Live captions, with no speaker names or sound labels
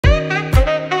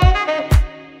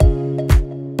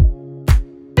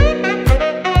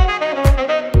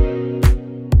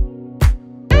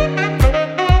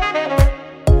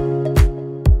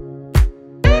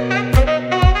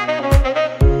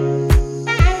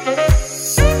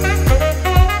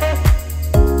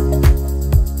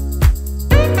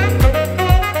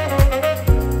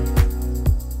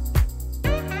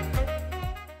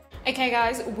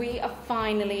guys, we are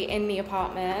finally in the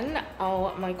apartment.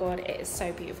 Oh my god, it is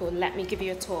so beautiful. Let me give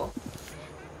you a tour.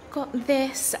 Got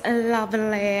this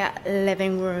lovely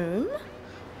living room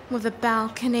with a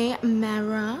balcony,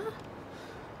 mirror,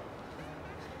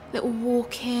 little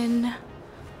walk-in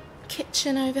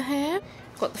kitchen over here.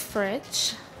 Got the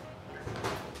fridge.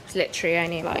 It's literally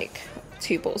only like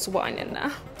 2 bottles of wine in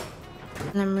there.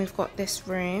 And then we've got this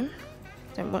room.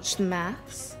 Don't watch the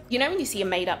mess. You know when you see a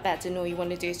made up bed and all you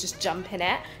want to do is just jump in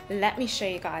it? Let me show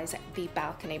you guys the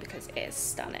balcony because it is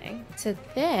stunning. So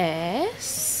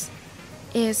this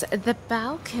is the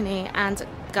balcony, and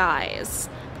guys,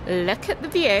 look at the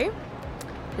view.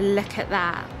 Look at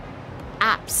that.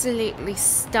 Absolutely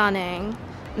stunning.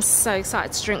 I'm so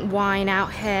excited to drink wine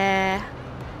out here.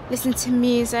 Listen to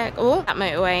music. Oh, that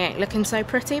motorway ain't looking so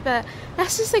pretty, but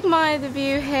let's just admire the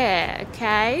view here,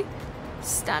 okay?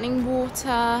 Stunning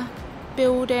water,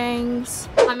 buildings.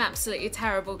 I'm absolutely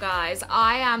terrible, guys.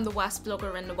 I am the worst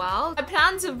vlogger in the world. I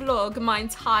planned to vlog my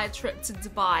entire trip to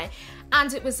Dubai,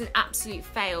 and it was an absolute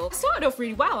fail. It started off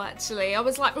really well, actually. I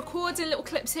was like recording little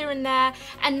clips here and there,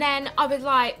 and then I would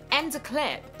like end a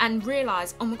clip and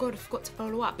realise, oh my god, I forgot to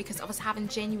follow up because I was having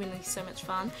genuinely so much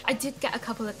fun. I did get a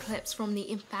couple of clips from the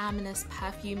infamous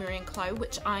Perfumery and Chloe,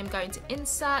 which I'm going to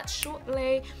insert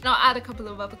shortly. And I'll add a couple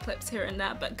of other clips here and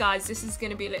there, but guys, this is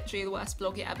going to be literally the worst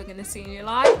vlog you're ever going to see in your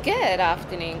life. Good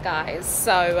afternoon, guys.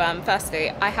 So firstly,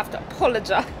 I have to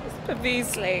apologise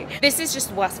profusely. This is just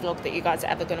the worst vlog that you guys are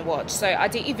ever going to watch. So I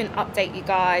didn't even update you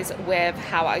guys with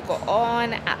how I got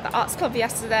on at the arts club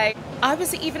yesterday. I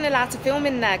wasn't even allowed to film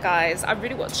in there, guys. I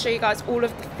really want to show you guys all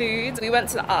of the food. We went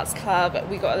to the arts club,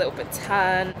 we got a little bit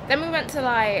turned. Then we went to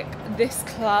like this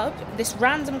club, this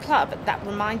random club that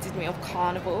reminded me of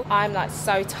Carnival. I'm like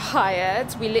so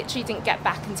tired. We literally didn't get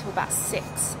back until about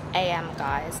 6 AM,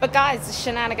 guys. But guys, the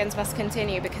shenanigans must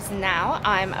continue because now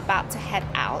I'm about to head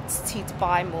out to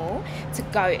Dubai Mall to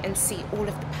go and see all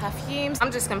of the perfumes.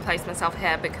 I'm just gonna place myself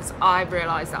here because I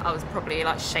realized that I was probably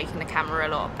like shaking the camera a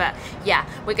lot. But yeah,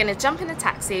 we're gonna jump in a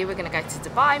taxi, we're gonna go to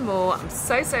Dubai Mall. I'm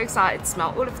so excited to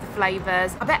smell all of the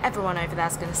flavors. I bet everyone over there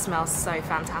is gonna smell so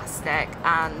fantastic.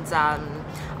 And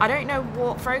I don't know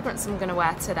what fragrance I'm gonna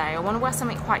wear today. I wanna wear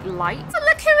something quite light. Oh,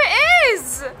 look who it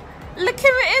is! Look who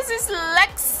it is, it's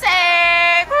Lexi!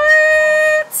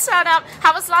 Turn up.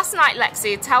 How was last night,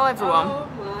 Lexi? Tell everyone. Oh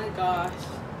my gosh,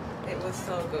 it was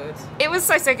so good. It was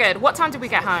so good. What time did we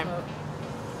get home?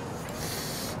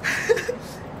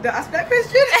 Don't ask that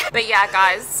question. But yeah,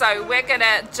 guys, so we're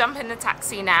gonna jump in the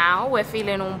taxi now. We're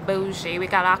feeling all bougie. We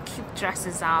got our cute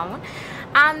dresses on.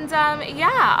 And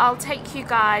yeah, I'll take you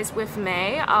guys with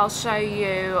me. I'll show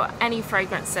you any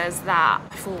fragrances that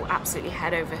I fall absolutely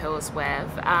head over heels with.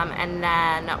 And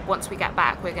then once we get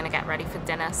back, we're gonna get ready for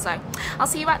dinner. So I'll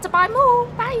see you at Dubai Mall.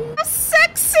 Bye. How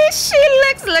sexy she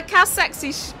looks. Look how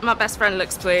sexy my best friend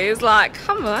looks, please. Like,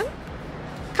 come on.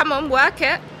 Come on, work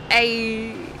it.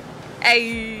 Ayy.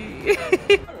 Ayy.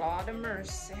 Lord of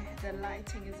mercy. The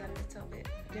lighting is a little bit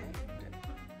dead.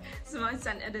 So my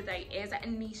scent of the day is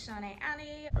Nishane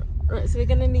Annie. Right, so we're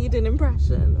gonna need an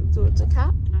impression of Doja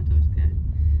Cat.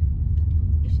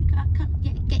 If she got a cup,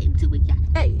 yeah, get into it, yeah.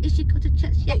 Hey. If she got a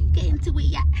chest, yeah, get into it,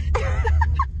 yeah.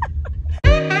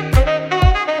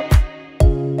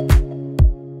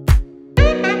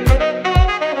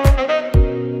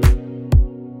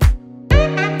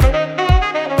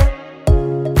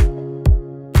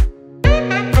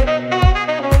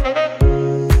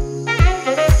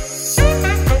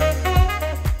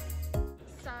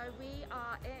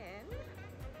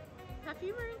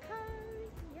 Perfumery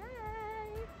code, yay!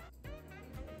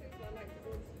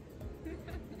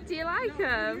 Do you like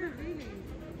them? Yeah, really.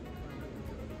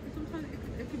 Sometimes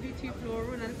it can be too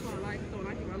floral and I don't like it.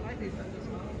 I like this. I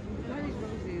like these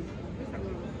roses. What's that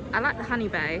one? I like the honey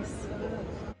base.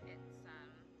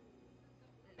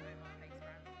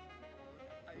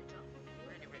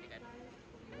 It's really good.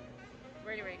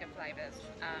 Really good flavours.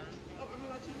 I'm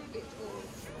allowed to love it or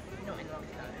Not in love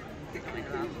though. Not in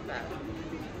love, but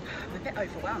I'm a bit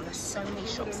overwhelmed. There's so many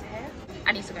shops here.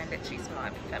 I need to go and literally smell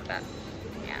everything, but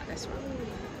yeah, this one.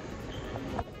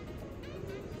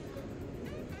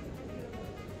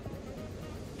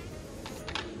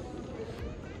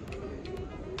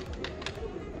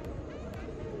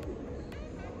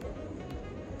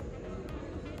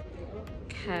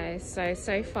 Okay,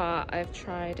 so far I've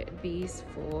tried these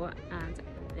 4 and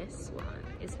this one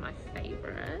is my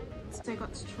favourite. So I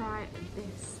got to try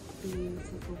this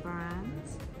beautiful brand.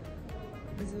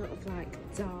 There's a lot of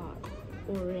like dark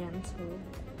oriental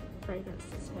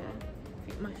fragrances here. I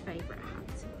think my favourite had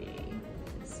to be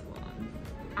this one.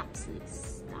 Absolutely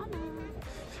stunning.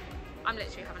 I'm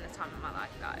literally having the time of my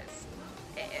life, guys.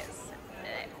 it is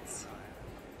lit.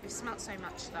 We've smelled so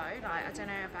much though, like I don't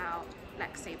know about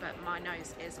Lexi, but my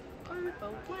nose is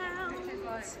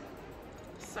overwhelmed.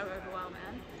 So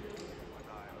overwhelming.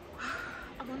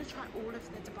 I want to try all of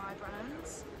the Dubai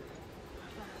brands,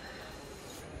 but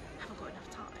I haven't got enough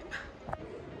time.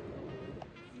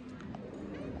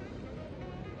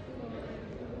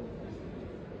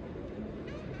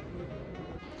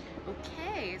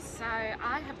 Okay, so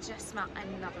I have just smelled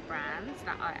another brand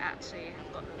that I actually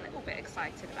have got a little bit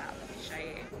excited about. Let me show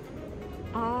you.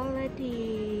 All of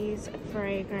these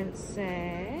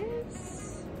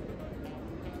fragrances,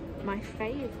 my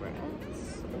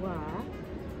favorites were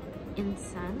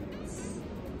incense,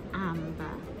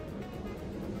 amber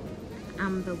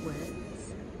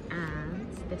woods, and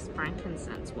this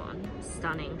frankincense one.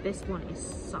 Stunning. This one is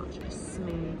such a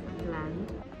smooth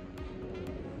blend.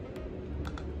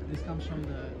 This comes from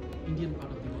the Indian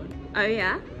part of the world. Oh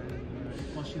yeah? And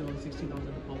it costs you around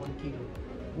 60,000 for 1 kilo.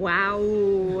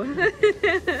 Wow.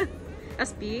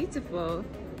 That's beautiful.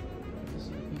 Just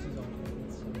see the pieces of it.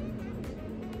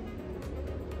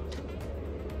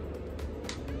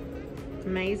 It's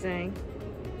amazing.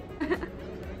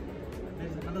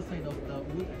 There's another side of the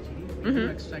wood actually. Mm-hmm. You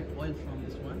extract oil from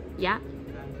this one. Yeah.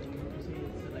 And you see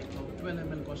it's like 12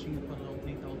 ml costing you for around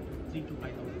 3 to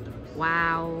 5,000 dollars.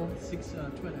 Wow.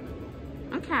 12 ml.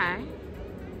 Okay.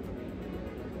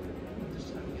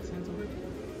 Just trying to get a sense of it.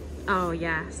 Oh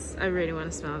yes, I really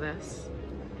want to smell this.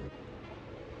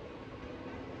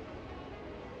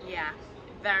 Yeah,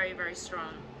 very, very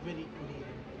strong. Very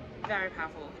Very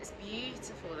powerful. It's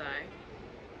beautiful though.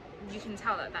 You can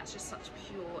tell that that's just such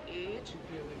pure oud.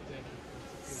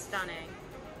 Stunning.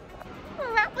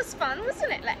 Well, that was fun,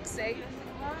 wasn't it, Lexi?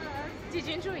 Did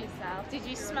you enjoy yourself? Did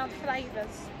you smell the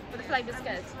flavours? Were the flavours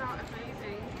good? It smelled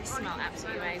amazing. They smell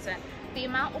absolutely amazing. The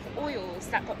amount of oils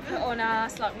that got put on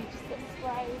us, like we just got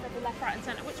sprayed at the left, right and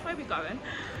centre. Which way are we going?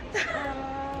 I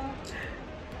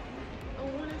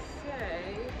want to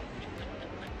say...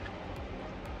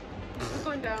 We're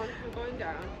going down, we're going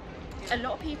down. A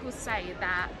lot of people say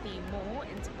that the mall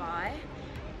in Dubai,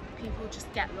 people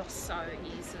just get lost so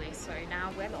easily. So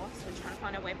now we're lost, we're trying to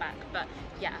find our way back. But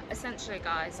yeah, essentially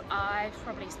guys, I've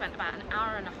probably spent about an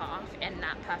hour and a half in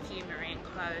that Perfumery and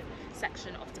Co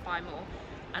section of Dubai Mall.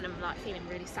 And I'm like feeling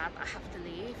really sad that I have to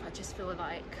leave. I just feel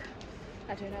like,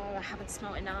 I don't know, I haven't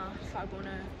smelled enough. I want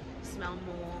to smell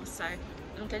more. So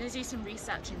I'm going to do some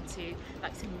research into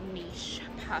like some niche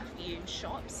perfume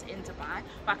shops in Dubai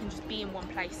where I can just be in one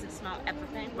place and smell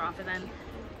everything rather than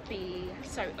be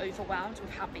so overwhelmed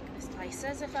with how big this place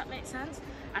is, if that makes sense.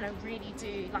 And I really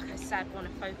do, like I said, want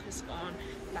to focus on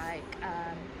like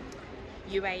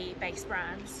UAE based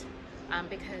brands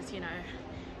because, you know,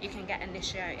 you can get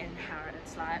initio in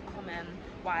Harrods, like common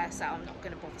YSL, I'm not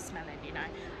going to bother smelling, you know.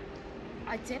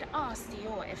 I did ask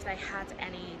Dior if they had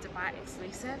any Dubai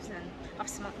exclusives and I've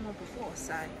smelled them all before,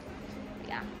 so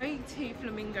yeah. Going to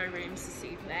Flamingo Rooms this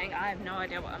evening. I have no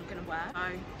idea what I'm going to wear.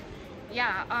 So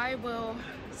yeah, I will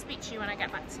speak to you when I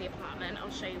get back to the apartment. I'll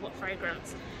show you what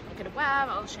fragrance I'm going to wear,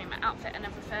 I'll show you my outfit and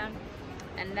everything.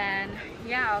 And then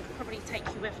yeah, I'll probably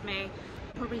take you with me.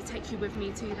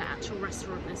 To the actual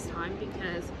restaurant this time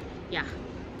because yeah,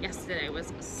 yesterday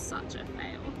was such a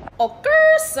fail.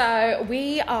 Okay, so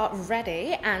we are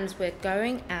ready and we're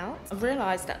going out. I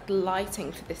realised that the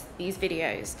lighting for these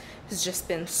videos has just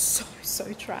been so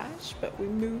trash, but we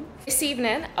moved. This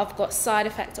evening I've got Side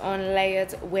Effect on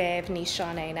layered with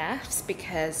Nishane Nefs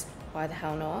because why the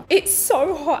hell not? It's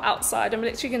so hot outside, I'm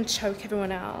literally gonna choke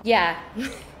everyone out. Yeah.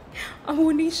 I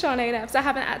wore Nishane Nefs. I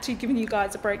haven't actually given you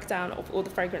guys a breakdown of all the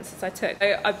fragrances I took.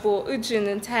 I bought Ujin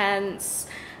Intense,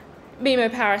 Mimo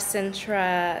Paris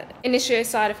Sintra, Initio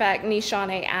Side Effect,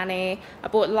 Nishane Annie. I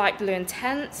bought Light Blue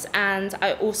Intense and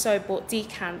I also bought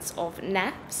decants of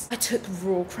Nefs. I took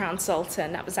Raw Crown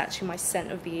Sultan. That was actually my scent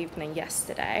of the evening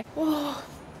yesterday. Oh,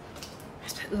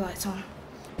 let's put the lights on.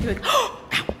 Here we go.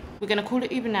 We're gonna call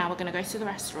it Uber now. We're gonna go to the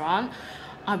restaurant.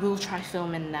 I will try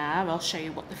filming there. I'll show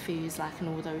you what the food's like and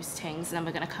all those things. And then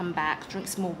we're going to come back, drink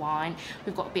some more wine.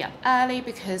 We've got to be up early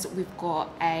because we've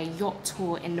got a yacht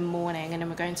tour in the morning and then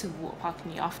we're going to the water park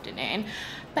in the afternoon.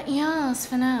 But yes,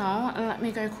 for now, let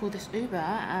me go call this Uber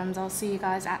and I'll see you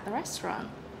guys at the restaurant.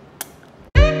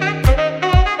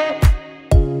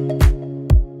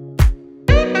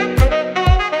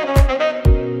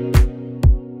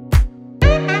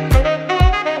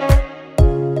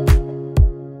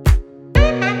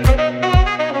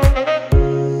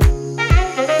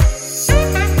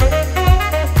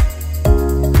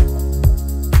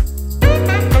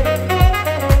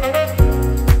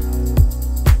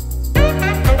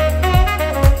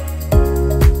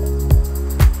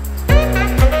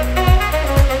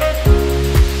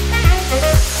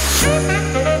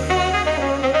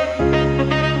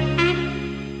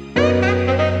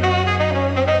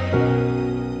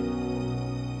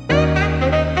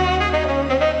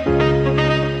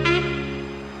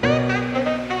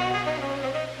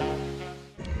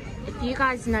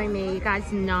 guys know me, you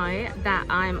guys know that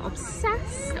I'm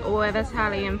obsessed with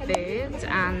Italian food,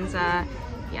 and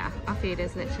yeah, our food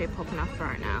is literally popping off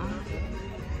right now.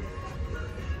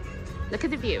 Look at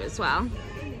the view as well.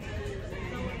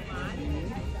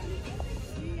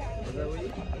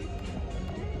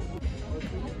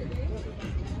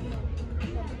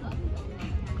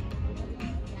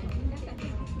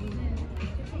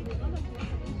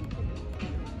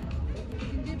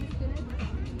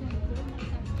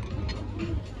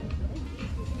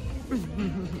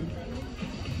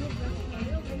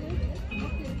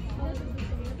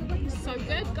 So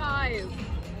good, guys.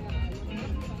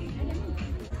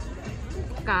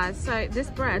 Guys, so this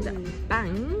bread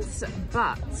bangs,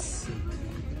 but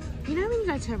you know when you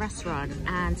go to a restaurant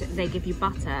and they give you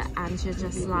butter and you're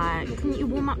just like, can you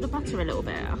warm up the butter a little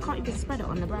bit? I can't even spread it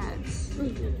on the bread.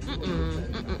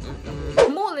 The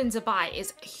mall in Dubai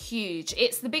is huge.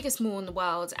 It's the biggest mall in the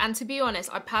world, and to be honest,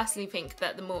 I personally think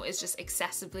that the mall is just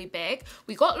excessively big.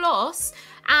 We got lost,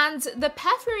 and the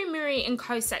Perfumery and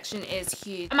Co section is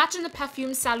huge. Imagine the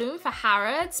perfume saloon for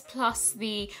Harrods plus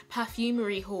the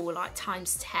Perfumery hall like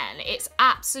times 10. It's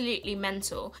absolutely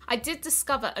mental. I did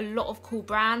discover a lot of cool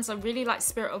brands. I really like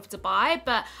Spirit of Dubai,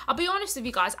 but I'll be honest with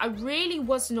you guys, I really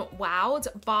was not wowed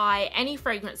by any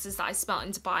fragrances that I smelled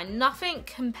in Dubai. Nothing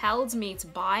compelled me to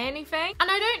buy anything, and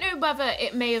I don't know whether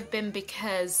it may have been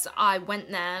because I went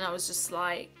there and I was just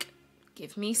like,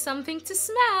 give me something to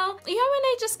smell. You know when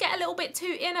they just get a little bit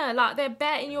too inner, like they're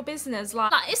betting your business,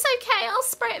 like it's okay, I'll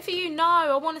spray it for you. No,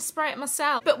 I want to spray it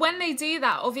myself. But when they do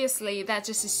that, obviously they're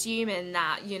just assuming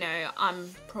that, you know, I'm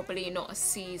probably not a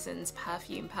seasoned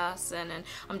perfume person and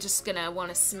I'm just gonna want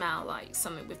to smell like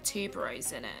something with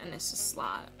tuberose in it, and it's just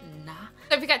like, nah.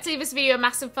 Don't forget to give this video a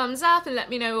massive thumbs up and let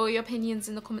me know all your opinions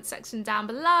in the comment section down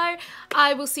below.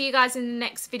 I will see you guys in the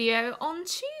next video on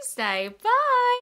Tuesday. Bye!